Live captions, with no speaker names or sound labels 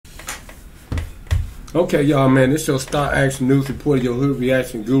Okay, y'all, man, this your Star Action News Reporter, your hood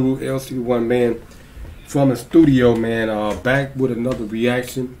reaction guru, LCDAONE, man, from the studio, man, back with another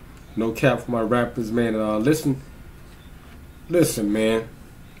reaction. No cap for my rappers, man. Listen, man.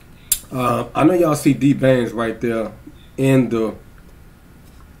 I know y'all see D-Bangs right there in the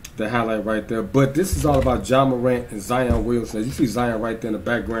highlight right there, but this is all about Ja Morant and Zion Williamson. As you see Zion right there in the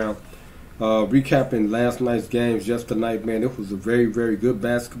background, recapping last night's games yesterday, man. It was a very, very good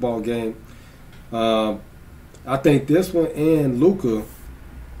basketball game. I think this one and Luka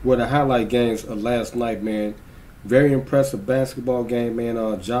were the highlight games of last night, man. Very impressive basketball game, man.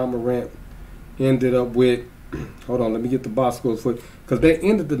 Ja Morant ended up with, hold on, let me get the box scores for you, because they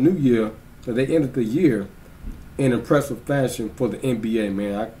ended the year in impressive fashion for the NBA,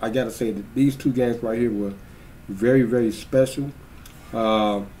 man. I got to say that these two games right here were very, very special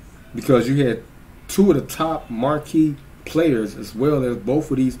because you had two of the top marquee players as well as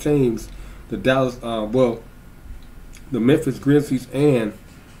both of these teams, the the Memphis Grizzlies and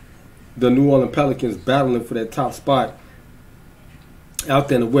the New Orleans Pelicans, battling for that top spot out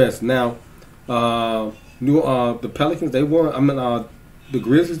there in the West. Now, the Pelicans, they won. The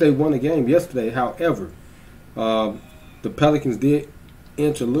Grizzlies, they won the game yesterday. However, the Pelicans did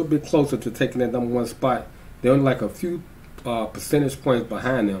inch a little bit closer to taking that #1 spot. They're only like a few percentage points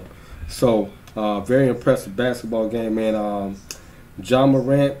behind them. So, very impressive basketball game, man. Ja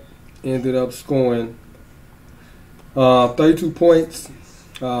Morant ended up scoring 32 points.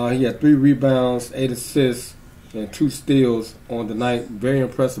 He had 3 rebounds, 8 assists, and 2 steals on the night. Very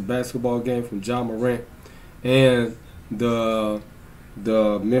impressive basketball game from Ja Morant and the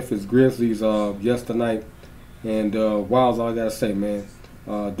Memphis Grizzlies yesterday. And Wild's all I gotta say, man.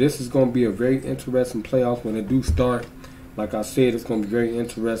 This is gonna be a very interesting playoffs when they do start. Like I said, it's gonna be very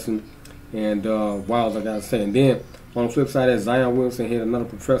interesting. And Wild's I gotta say. And then on the flip side, that Zion Williamson had another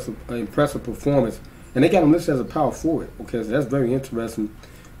impressive performance, and they got him listed as a power forward. Okay, so that's very interesting.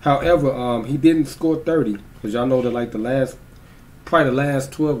 However, he didn't score 30, because y'all know that like the last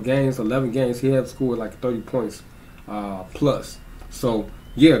 12 games, 11 games, he had scored like 30 points plus. So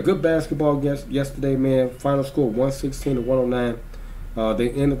yeah, good basketball yesterday, man. Final score 116-109. They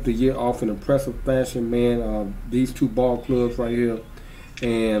ended the year off in impressive fashion, man. These two ball clubs right here,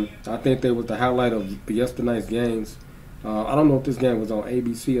 and I think they was the highlight of yesterday's games. I don't know if this game was on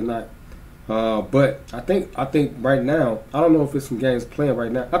ABC or not. But I think right now, I don't know if it's some games playing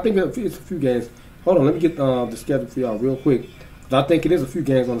right now. I think it's a few games. Hold on, let me get the schedule for y'all real quick. I think it is a few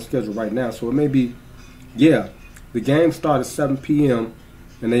games on the schedule right now. So it may be, yeah, the games start at 7 p.m.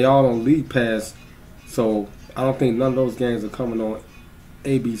 and they all on League Pass. So I don't think none of those games are coming on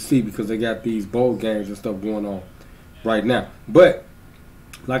ABC because they got these bowl games and stuff going on right now. But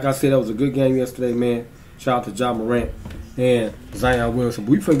like I said, that was a good game yesterday, man. Shout out to Ja Morant and Zion Williamson.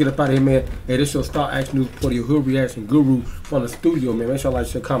 But we finna get up out of here, man. Hey, this your Star Action News Reporter, your hood reaction guru from the studio, man. Make sure you like,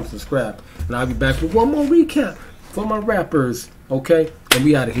 share, comment, subscribe. And I'll be back with one more recap for my rappers, okay? And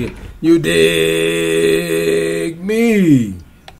we out of here. You dig me?